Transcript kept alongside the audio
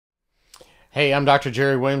Hey, I'm Dr.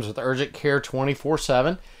 Jerry Williams with Urgent Care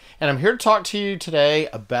 24/7, and I'm here to talk to you today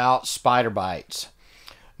about spider bites.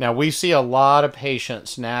 Now, we see a lot of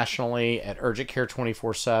patients nationally at Urgent Care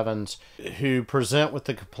 24/7s who present with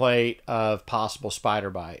the complaint of possible spider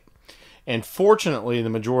bite. And fortunately, the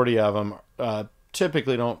majority of them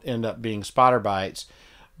typically don't end up being spider bites,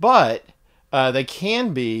 but they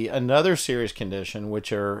can be another serious condition,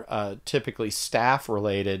 which are typically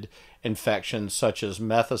staph-related infections such as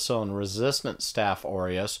methicillin-resistant Staph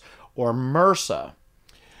aureus or MRSA.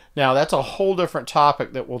 Now, that's a whole different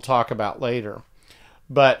topic that we'll talk about later.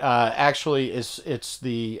 But actually, it's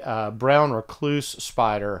the brown recluse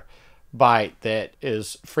spider bite that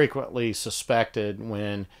is frequently suspected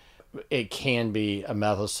when it can be a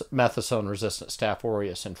methicillin-resistant Staph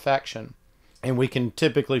aureus infection. And we can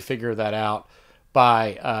typically figure that out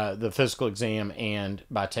by the physical exam and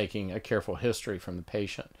by taking a careful history from the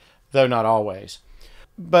patient, though not always.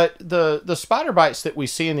 But the spider bites that we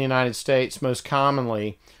see in the United States most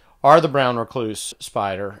commonly are the brown recluse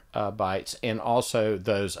spider bites and also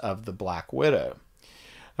those of the black widow.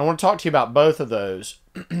 I want to talk to you about both of those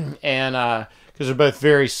and because they're both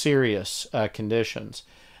very serious conditions.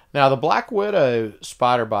 Now, the black widow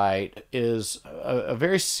spider bite is a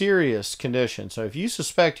very serious condition. So if you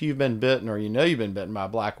suspect you've been bitten or you know you've been bitten by a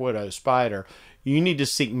black widow spider, you need to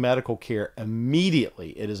seek medical care immediately.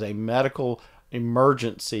 It is a medical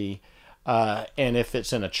emergency. And if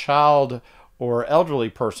it's in a child or elderly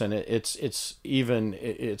person, it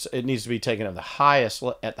needs to be taken at the highest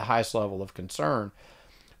level of concern.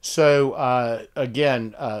 So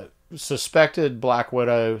again, suspected black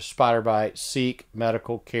widow spider bite, seek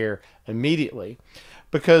medical care immediately,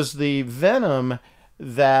 because the venom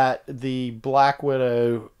that the black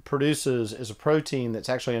widow produces is a protein that's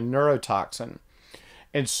actually a neurotoxin.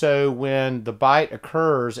 And so when the bite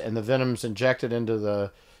occurs and the venom's injected into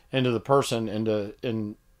the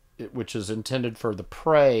person, which is intended for the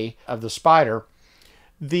prey of the spider,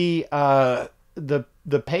 the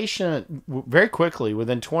patient very quickly,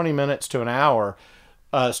 within 20 minutes to an hour,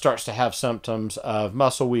 starts to have symptoms of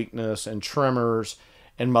muscle weakness and tremors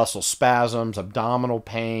and muscle spasms, abdominal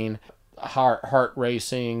pain, heart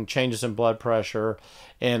racing, changes in blood pressure,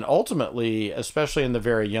 and ultimately, especially in the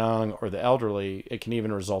very young or the elderly, it can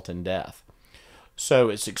even result in death. So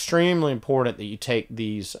it's extremely important that you take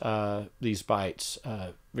these bites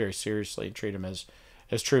very seriously and treat them as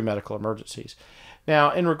true medical emergencies.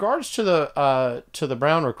 Now, in regards to the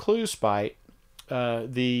brown recluse bite,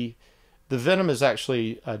 the venom is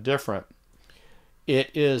actually different.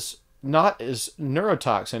 It is not as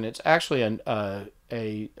neurotoxin. It's actually a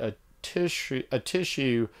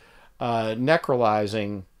tissue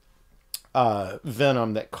necrolizing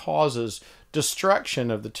venom that causes destruction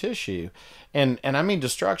of the tissue, and I mean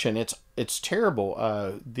destruction. It's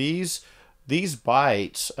terrible. These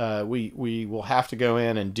bites, we will have to go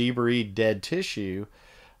in and debride dead tissue,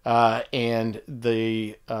 and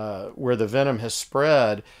where the venom has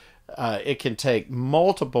spread. It can take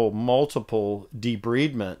multiple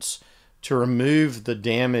debridements to remove the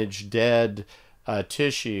damaged, dead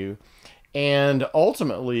tissue. And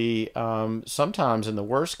ultimately, sometimes in the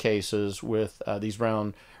worst cases with these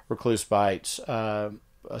brown recluse bites,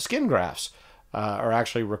 skin grafts are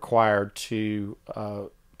actually required to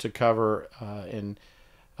cover and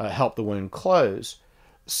help the wound close.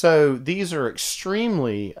 So these are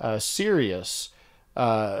extremely serious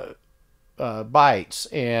bites,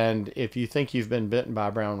 and if you think you've been bitten by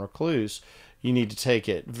a brown recluse, you need to take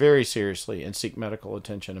it very seriously and seek medical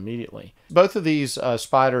attention immediately. Both of these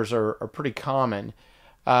spiders are pretty common,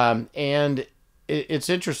 and it's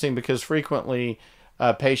interesting because frequently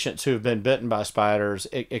patients who have been bitten by spiders,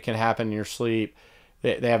 it can happen in your sleep.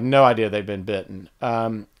 They have no idea they've been bitten,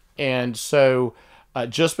 and so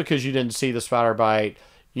just because you didn't see the spider bite,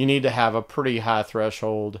 you need to have a pretty high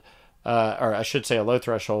threshold, or I should say a low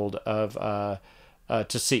threshold of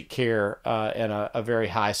to seek care and a very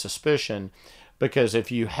high suspicion, because if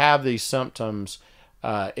you have these symptoms,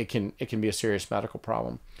 it can be a serious medical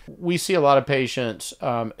problem. We see a lot of patients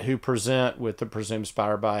who present with the presumed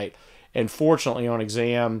spider bite, and fortunately on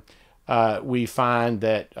exam we find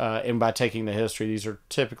that, and by taking the history, these are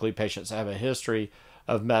typically patients that have a history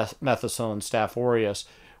of methicillin Staph aureus,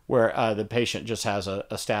 where the patient just has a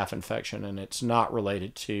staph infection and it's not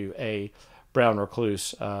related to a brown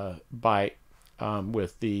recluse bite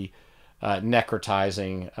with the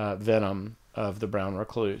necrotizing venom of the brown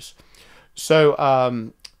recluse. So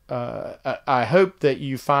I hope that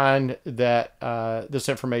you find that this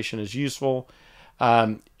information is useful.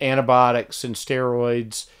 Antibiotics and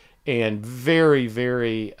steroids and very,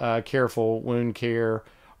 very careful wound care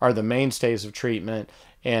are the mainstays of treatment.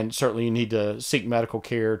 and certainly you need to seek medical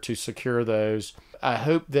care to secure those. I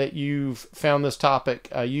hope that you've found this topic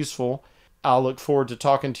useful. I'll look forward to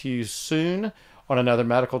talking to you soon on another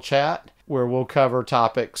medical chat where we'll cover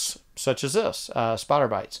topics such as this, spider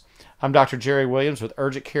bites. I'm Dr. Jerry Williams with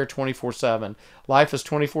Urgent Care 24/7. Life is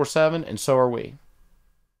 24/7, and so are we.